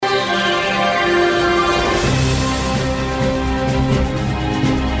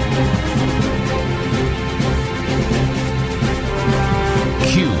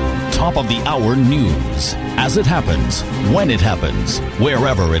top of the hour news. As it happens, when it happens,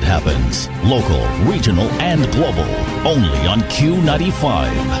 wherever it happens. Local, regional, and global. Only on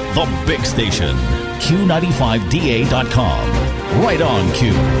Q95, the big station. Q95DA.com. Right on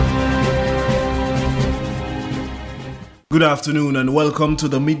Q. Good afternoon and welcome to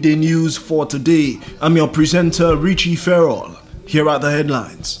the Midday News for today. I'm your presenter, Richie Farrell. Here are the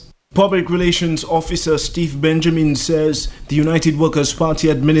headlines. Public Relations Officer Steve Benjamin says the United Workers' Party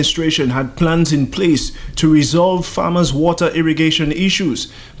administration had plans in place to resolve farmers' water irrigation issues,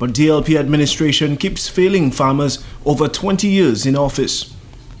 but DLP administration keeps failing farmers over 20 years in office.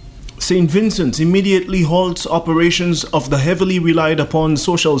 St. Vincent immediately halts operations of the heavily relied upon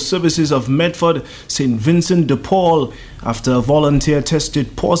social services of Medford, St. Vincent de Paul, after a volunteer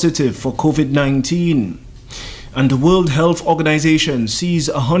tested positive for COVID-19. And the World Health Organization sees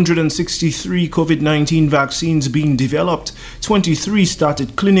 163 COVID-19 vaccines being developed. 23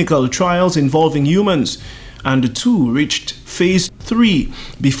 started clinical trials involving humans, and 2 reached phase 3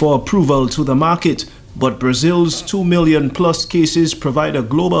 before approval to the market. But Brazil's 2 million plus cases provide a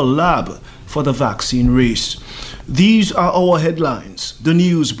global lab for the vaccine race. These are our headlines. The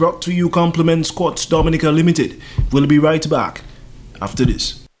news brought to you compliments Quartz Dominica Limited. We'll be right back after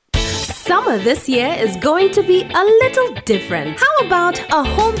this. Summer this year is going to be a little different. How about a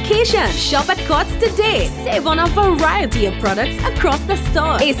homecation? Shop at Quartz today. Save on a variety of products across the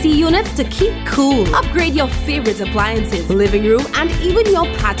store. AC units to keep cool. Upgrade your favorite appliances, living room, and even your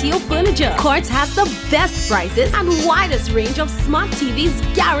patio furniture. Quartz has the best prices and widest range of smart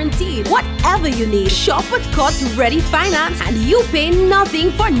TVs guaranteed. Whatever you need, shop with Quartz Ready Finance and you pay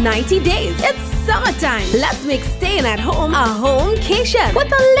nothing for 90 days. It's summertime. Let's make staying at home a homecation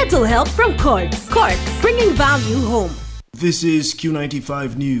with a little help from Quartz. Quartz, bringing value home. This is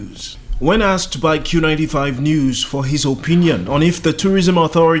Q95 News. When asked by Q95 News for his opinion on if the tourism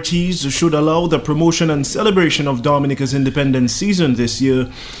authorities should allow the promotion and celebration of Dominica's independence season this year,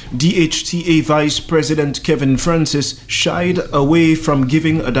 DHTA Vice President Kevin Francis shied away from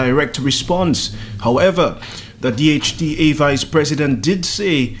giving a direct response. However, the DHTA Vice President did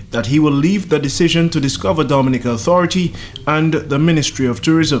say that he will leave the decision to Discover Dominica Authority and the Ministry of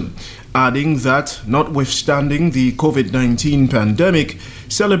Tourism, adding that, notwithstanding the COVID-19 pandemic,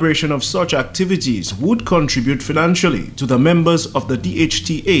 celebration of such activities would contribute financially to the members of the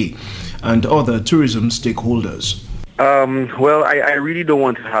DHTA and other tourism stakeholders. Well, I really don't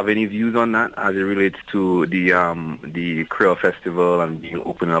want to have any views on that as it relates to the Creole Festival and being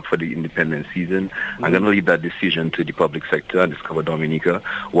open up for the independence season. I'm going to leave that decision to the public sector and Discover Dominica.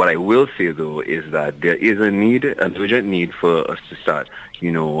 What I will say, though, is that there is an urgent need for us to start,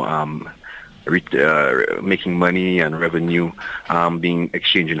 making money and revenue being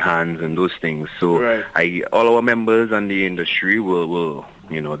exchanging hands and those things. So right. All our members and the industry will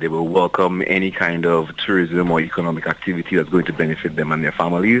they will welcome any kind of tourism or economic activity that's going to benefit them and their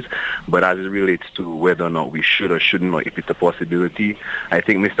families. But as it relates to whether or not we should or shouldn't, or if it's a possibility, I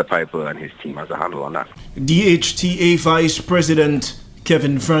think Mr. Piper and his team has a handle on that. DHTA Vice President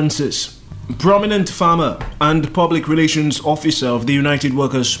Kevin Francis. Prominent farmer and public relations officer of the United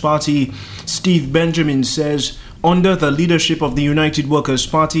Workers' Party, Steve Benjamin, says under the leadership of the United Workers'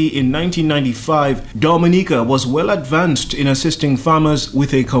 Party in 1995, Dominica was well advanced in assisting farmers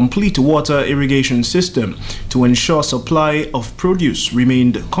with a complete water irrigation system to ensure supply of produce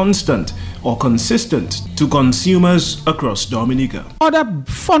remained constant or consistent to consumers across Dominica. Other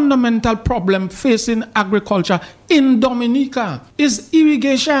fundamental problem facing agriculture in Dominica is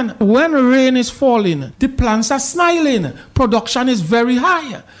irrigation. When rain is falling, the plants are smiling, production is very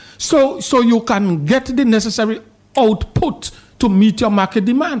high. So you can get the necessary output to meet your market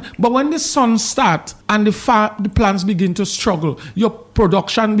demand. But when the sun starts and the plants begin to struggle, your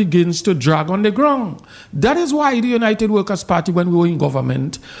production begins to drag on the ground. That is why the United Workers' Party, when we were in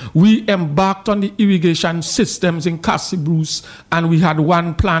government, we embarked on the irrigation systems in Cassie Bruce, and we had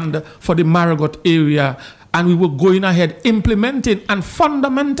one planned for the Marigot area, and we were going ahead implementing, and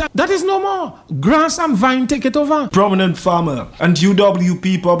fundamental. That is no more. Grass and vine take it over. Prominent farmer and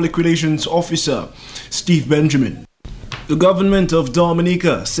UWP Public Relations Officer Steve Benjamin. The government of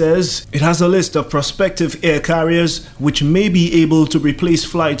Dominica says it has a list of prospective air carriers which may be able to replace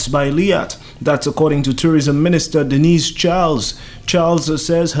flights by Liat. That's according to Tourism Minister Denise Charles. Charles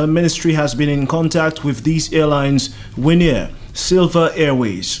says her ministry has been in contact with these airlines: Winair, Silver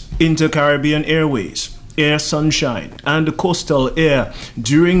Airways, Inter-Caribbean Airways, Air Sunshine, and Coastal Air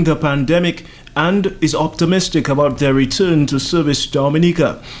during the pandemic, and is optimistic about their return to service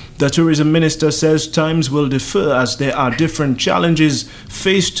Dominica. The tourism minister says times will differ as there are different challenges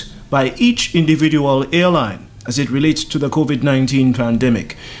faced by each individual airline as it relates to the COVID-19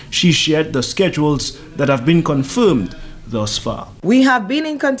 pandemic. She shared the schedules that have been confirmed thus far. We have been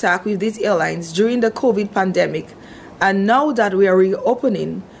in contact with these airlines during the COVID pandemic, and now that we are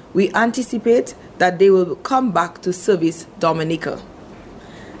reopening, we anticipate that they will come back to service Dominica.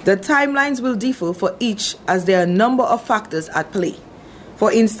 The timelines will differ for each as there are a number of factors at play.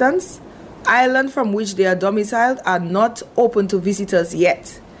 For instance, islands from which they are domiciled are not open to visitors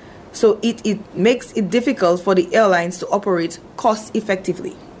yet, so it makes it difficult for the airlines to operate cost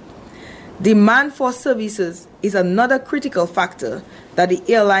effectively. Demand for services is another critical factor that the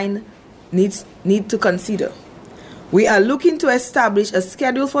airline need to consider. We are looking to establish a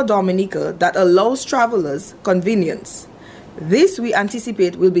schedule for Dominica that allows travelers convenience. This we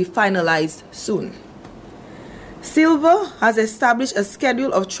anticipate will be finalized soon. Silver has established a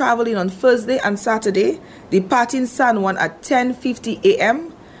schedule of traveling on Thursday and Saturday, departing San Juan at 10:50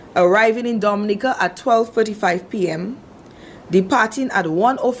 a.m., arriving in Dominica at 12:35 p.m., departing at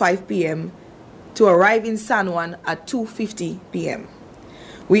 1:05 p.m. to arrive in San Juan at 2:50 p.m.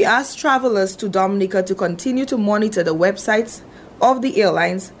 We ask travelers to Dominica to continue to monitor the websites of the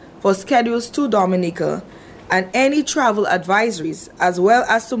airlines for schedules to Dominica and any travel advisories, as well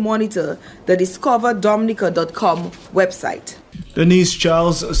as to monitor the discoverdominica.com website. Denise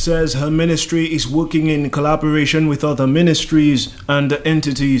Charles says her ministry is working in collaboration with other ministries and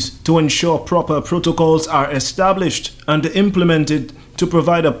entities to ensure proper protocols are established and implemented to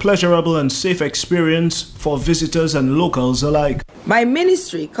provide a pleasurable and safe experience for visitors and locals alike. My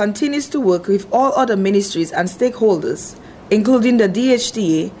ministry continues to work with all other ministries and stakeholders, including the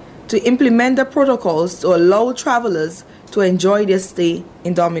DHTA, to implement the protocols to allow travelers to enjoy their stay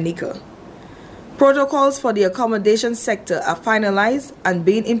in Dominica. Protocols for the accommodation sector are finalized and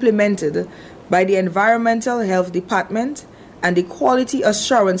being implemented by the Environmental Health Department and the Quality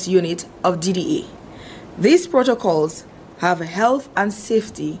Assurance Unit of DDA. These protocols have health and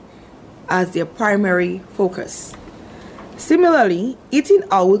safety as their primary focus. Similarly, eating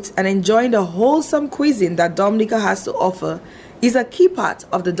out and enjoying the wholesome cuisine that Dominica has to offer is a key part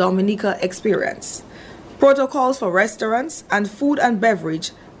of the Dominica experience. Protocols for restaurants and food and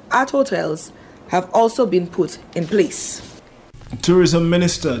beverage at hotels have also been put in place. Tourism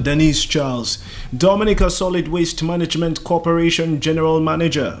Minister Denise Charles, Dominica Solid Waste Management Corporation General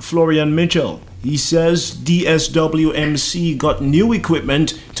Manager Florian Mitchell. He says DSWMC got new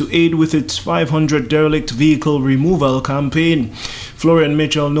equipment to aid with its 500 derelict vehicle removal campaign. Florian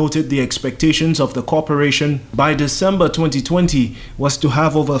Mitchell noted the expectations of the corporation by December 2020 was to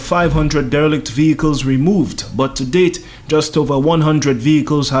have over 500 derelict vehicles removed, but to date, just over 100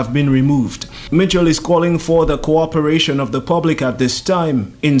 vehicles have been removed. Mitchell is calling for the cooperation of the public at this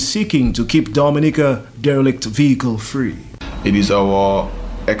time in seeking to keep Dominica derelict vehicle free. It is our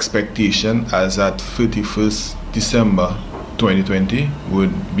expectation as at 31st December 2020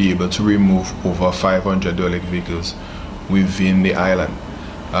 would be able to remove over 500 derelict vehicles within the island.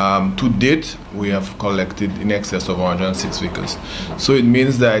 To date, we have collected in excess of 106 vehicles. So it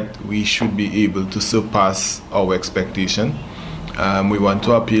means that we should be able to surpass our expectation. We want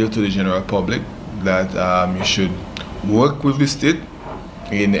to appeal to the general public that you should work with the state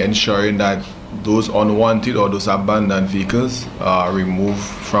in ensuring that those unwanted or those abandoned vehicles are removed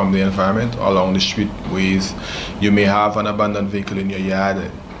from the environment along the streetways. You may have an abandoned vehicle in your yard.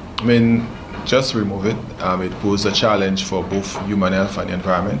 I mean, just remove it. It poses a challenge for both human health and the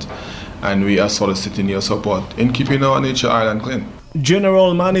environment, and we are soliciting your support in keeping our nature island clean.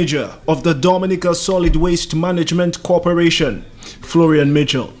 General Manager of the Dominica Solid Waste Management Corporation, Florian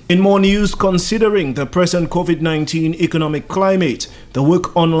Mitchell. In more news, considering the present COVID-19 economic climate, the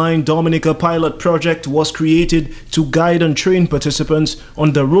Work Online Dominica pilot project was created to guide and train participants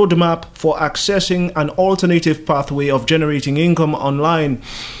on the roadmap for accessing an alternative pathway of generating income online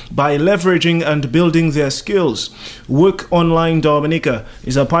by leveraging and building their skills. Work Online Dominica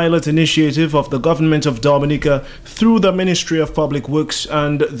is a pilot initiative of the Government of Dominica through the Ministry of Public Works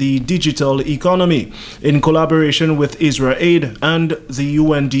and the Digital Economy in collaboration with IsraAid and the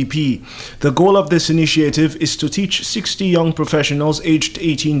UNDP. The goal of this initiative is to teach 60 young professionals aged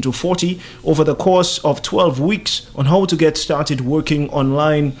 18 to 40 over the course of 12 weeks on how to get started working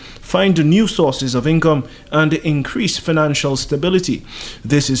online, find new sources of income, and increase financial stability.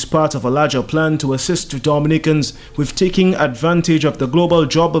 This is part of a larger plan to assist Dominicans with taking advantage of the global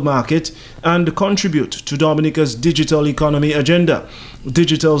job market and contribute to Dominica's digital economy agenda.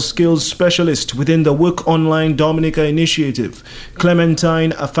 Digital skills specialist within the Work Online Dominica initiative,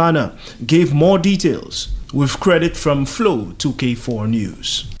 Clementine Afana, gave more details with credit from Flow 2K4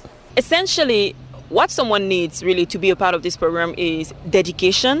 News. Essentially, what someone needs really to be a part of this program is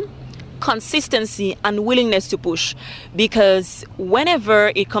dedication, consistency and willingness to push, because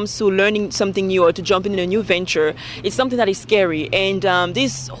whenever it comes to learning something new or to jump in a new venture, it's something that is scary. And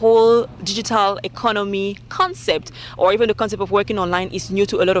this whole digital economy concept, or even the concept of working online, is new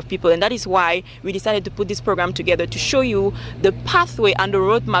to a lot of people, and that is why we decided to put this program together to show you the pathway and the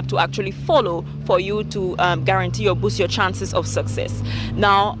roadmap to actually follow for you to guarantee or boost your chances of success.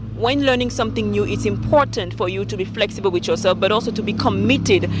 Now, when learning something new, it's important for you to be flexible with yourself, but also to be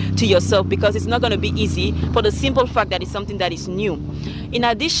committed to yourself, because it's not going to be easy for the simple fact that it's something that is new. In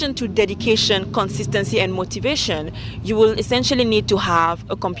addition to dedication, consistency, and motivation, you will essentially need to have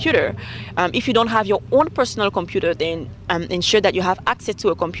a computer. If you don't have your own personal computer, then ensure that you have access to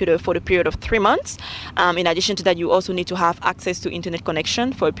a computer for the period of 3 months. In addition to that, you also need to have access to internet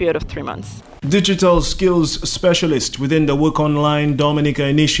connection for a period of 3 months. Digital skills specialist within the Work Online Dominica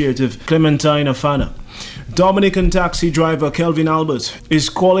initiative, Clementine Afana. Dominican taxi driver Kelvin Albert is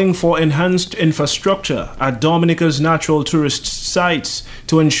calling for enhanced infrastructure at Dominica's natural tourist sites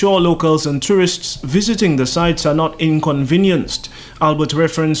to ensure locals and tourists visiting the sites are not inconvenienced. Albert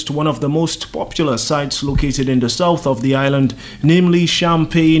referenced one of the most popular sites located in the south of the island, namely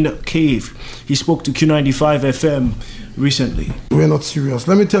Champagne Cave. He spoke to Q95 FM recently. We're not serious.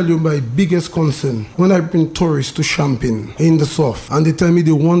 Let me tell you my biggest concern. When I bring tourists to Champagne in the south and they tell me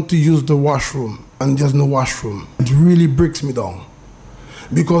they want to use the washroom and there's no washroom, it really breaks me down.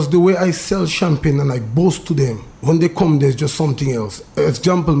 Because the way I sell champagne and I boast to them, when they come there's just something else.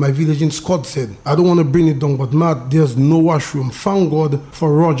 Example, my village in Scott said, I don't want to bring it down, but Matt, there's no washroom. Thank God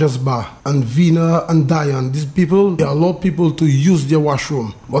for Rogers Bar and Vina and Diane. These people, they allow people to use their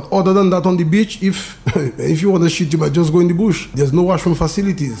washroom. But other than that on the beach, if you want to shit, you might just go in the bush. There's no washroom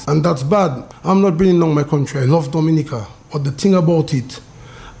facilities, and that's bad. I'm not bringing down my country. I love Dominica. But the thing about it,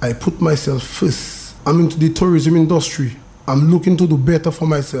 I put myself first. I'm into the tourism industry. I'm looking to do better for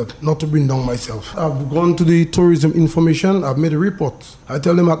myself, not to bring down myself. I've gone to the tourism information, I've made a report. I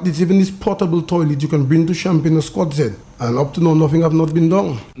tell them at least even this portable toilet you can bring to Champagne or Scott said. And up to now, nothing have not been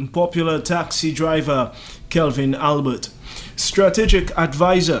done. Popular taxi driver Kelvin Albert. Strategic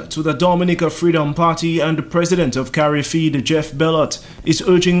advisor to the Dominica Freedom Party and the president of CARIFEED, Jeff Bellot, is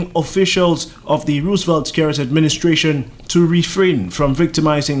urging officials of the Roosevelt Carrot administration to refrain from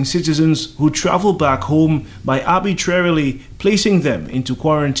victimizing citizens who travel back home by arbitrarily placing them into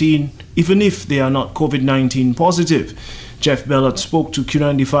quarantine, even if they are not COVID-19 positive. Jeff Bellot spoke to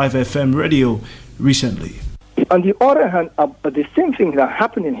Q95 FM radio recently. On the other hand, the same thing that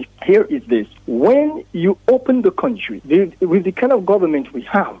happening here is this. When you open the country, with the kind of government we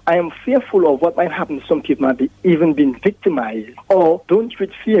have, I am fearful of what might happen. Some people might be even being victimized or don't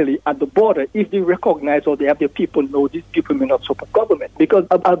treat fairly at the border if they recognize or they have their people know these people may not support government. Because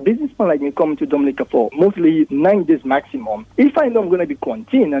a businessman like me coming to Dominica for mostly 9 days maximum, if I know I'm going to be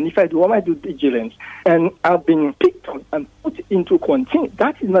quarantined and if I do all my due diligence and I've been picked up and put into quarantine,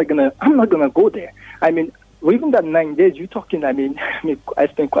 I'm not going to go there. I mean, even that 9 days you're talking, I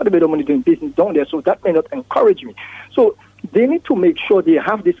spend quite a bit of money doing business down there, so that may not encourage me. So they need to make sure they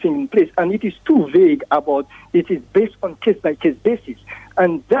have this thing in place, and it is too vague about it is based on case-by-case basis.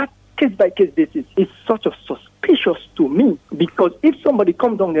 And that case-by-case basis is sort of suspicious to me, because if somebody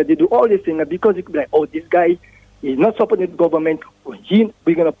comes down there, they do all these things, because it could be like, oh, this guy is not supporting the government, we're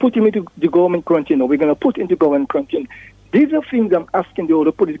going to put him into the government quarantine, or we're going to put him into government quarantine. These are things I'm asking the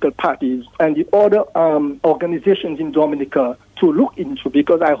other political parties and the other organizations in Dominica to look into,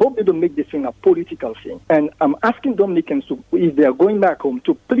 because I hope they don't make this thing a political thing. And I'm asking Dominicans to, if they are going back home,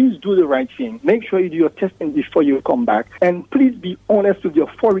 to please do the right thing. Make sure you do your testing before you come back. And please be honest with the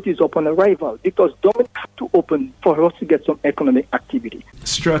authorities upon arrival, because Dominica has to open for us to get some economic activity.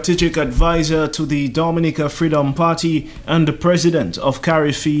 Strategic advisor to the Dominica Freedom Party and the president of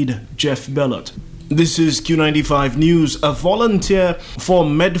CARIFEED, Jeff Bellot. This is Q95 News. A volunteer for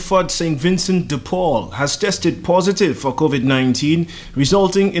Medford St. Vincent de Paul has tested positive for COVID-19,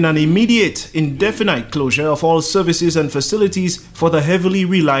 resulting in an immediate, indefinite closure of all services and facilities for the heavily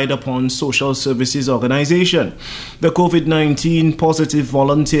relied upon social services organization. The COVID-19 positive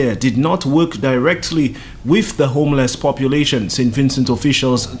volunteer did not work directly with the homeless population, St. Vincent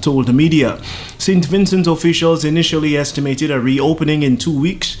officials told the media. St. Vincent officials initially estimated a reopening in 2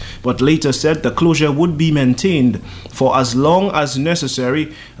 weeks, but later said the closure would be maintained for as long as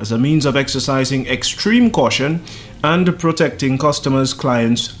necessary as a means of exercising extreme caution and protecting customers,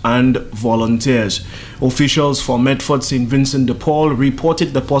 clients, and volunteers. Officials for Medford St. Vincent de Paul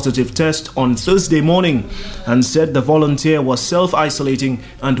reported the positive test on Thursday morning and said the volunteer was self-isolating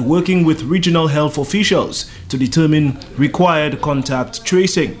and working with regional health officials to determine required contact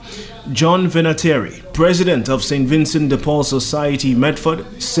tracing. John Vinatieri, president of St. Vincent de Paul Society, Medford,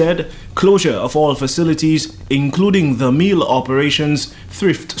 said closure of all facilities, including the meal operations,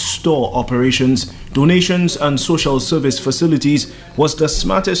 thrift store operations, donations and social service facilities, was the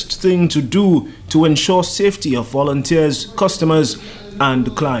smartest thing to do to ensure safety of volunteers, customers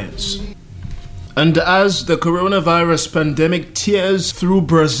and clients. And as the coronavirus pandemic tears through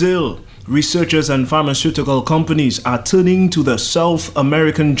Brazil, researchers and pharmaceutical companies are turning to the South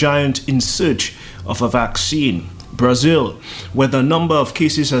American giant in search of a vaccine. Brazil, where the number of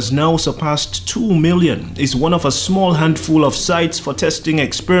cases has now surpassed 2 million, is one of a small handful of sites for testing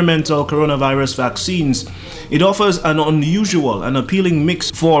experimental coronavirus vaccines. It offers an unusual and appealing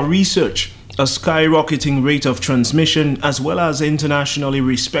mix for research, a skyrocketing rate of transmission, as well as internationally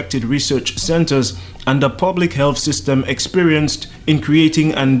respected research centers and a public health system experienced in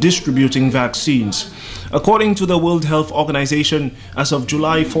creating and distributing vaccines. According to the World Health Organization, as of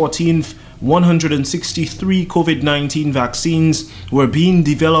July 14th, 163 COVID-19 vaccines were being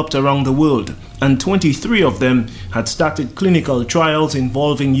developed around the world, and 23 of them had started clinical trials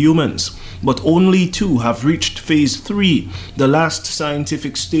involving humans. But only 2 have reached phase 3, the last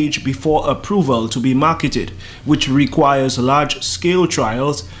scientific stage before approval to be marketed, which requires large-scale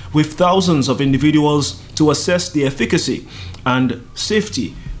trials with thousands of individuals to assess the efficacy and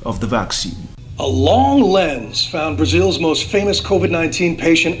safety of the vaccine. A long lens found Brazil's most famous COVID-19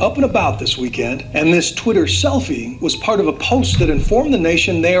 patient up and about this weekend, and this Twitter selfie was part of a post that informed the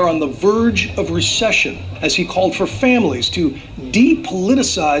nation they are on the verge of recession, as he called for families to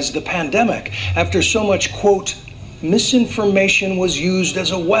depoliticize the pandemic after so much, quote, misinformation was used as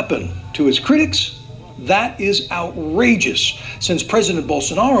a weapon. To his critics, that is outrageous, since President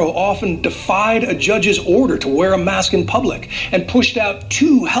Bolsonaro often defied a judge's order to wear a mask in public and pushed out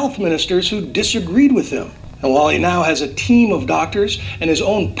 2 health ministers who disagreed with him. And while he now has a team of doctors and his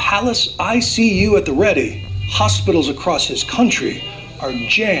own palace ICU at the ready, hospitals across his country are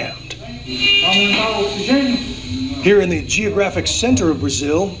jammed. Here in the geographic center of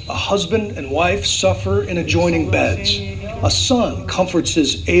Brazil, a husband and wife suffer in adjoining beds. A son comforts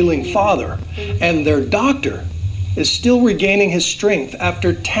his ailing father, and their doctor is still regaining his strength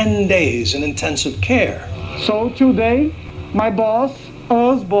after 10 days in intensive care. So today, my boss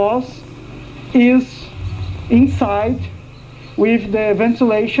is inside with the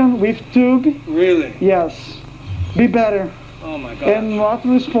ventilation, with tube. Really? Yes. Be better. Oh my God. And not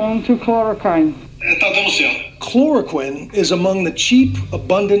respond to chloroquine. Chloroquine is among the cheap,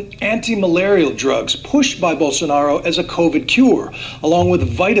 abundant anti-malarial drugs pushed by Bolsonaro as a COVID cure, along with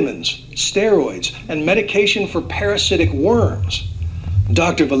vitamins, steroids, and medication for parasitic worms.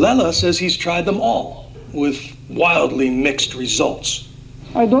 Dr. Vilela says he's tried them all, with wildly mixed results.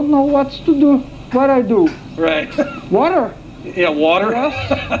 I don't know what to do. What I do? Right. Water. Yeah, water. Yes.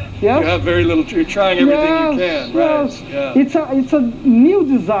 Yes. You have very little. You're trying everything you can. Yes. Right. Yeah. It's a new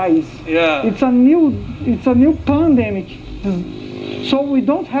disease. Yeah. It's a new pandemic. So we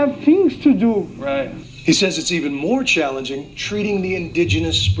don't have things to do. Right. He says it's even more challenging treating the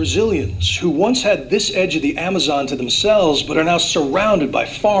indigenous Brazilians who once had this edge of the Amazon to themselves but are now surrounded by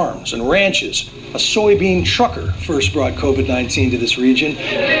farms and ranches. A soybean trucker first brought COVID-19 to this region.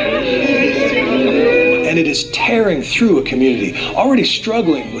 And it is tearing through a community already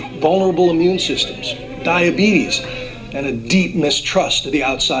struggling with vulnerable immune systems, diabetes, and a deep mistrust of the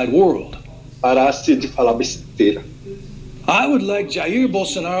outside world. I would like Jair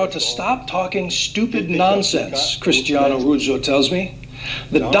Bolsonaro to stop talking stupid nonsense, Cristiano Ruzzo tells me.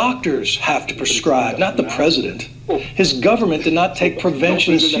 The doctors have to prescribe, not the president. His government did not take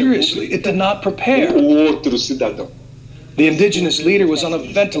prevention seriously. It did not prepare. The indigenous leader was on a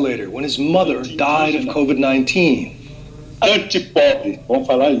ventilator when his mother died of COVID-19.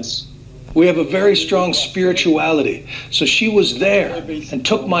 We have a very strong spirituality, so she was there and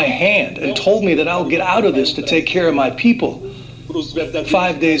took my hand and told me that I'll get out of this to take care of my people.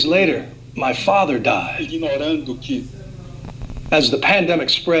 5 days later, my father died. As the pandemic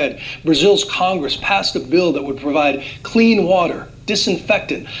spread, Brazil's Congress passed a bill that would provide clean water,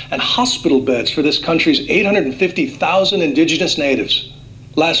 disinfectant, and hospital beds for this country's 850,000 indigenous natives.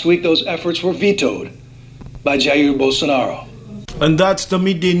 Last week, those efforts were vetoed by Jair Bolsonaro. And that's the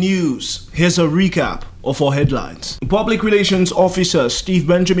Midday News. Here's a recap of our headlines. Public Relations Officer Steve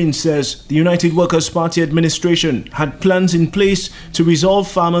Benjamin says the United Workers' Party administration had plans in place to resolve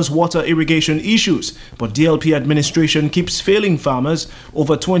farmers' water irrigation issues, but DLP administration keeps failing farmers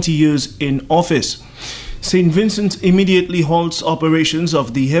over 20 years in office. St. Vincent immediately halts operations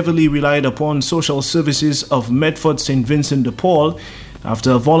of the heavily relied upon social services of Medford St. Vincent de Paul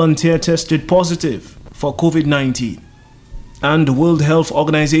after a volunteer tested positive for COVID-19. And World Health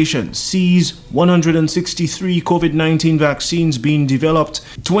Organization sees 163 COVID-19 vaccines being developed.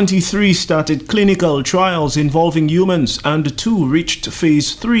 23 started clinical trials involving humans and 2 reached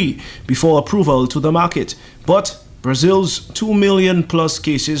phase 3 before approval to the market. But Brazil's 2 million plus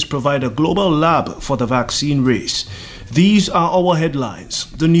cases provide a global lab for the vaccine race. These are our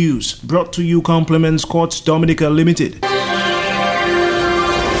headlines. The news brought to you compliments Quartz Dominica Limited.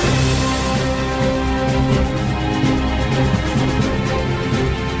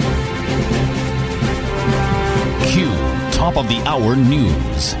 Top of the hour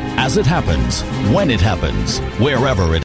news. As it happens, when it happens, wherever it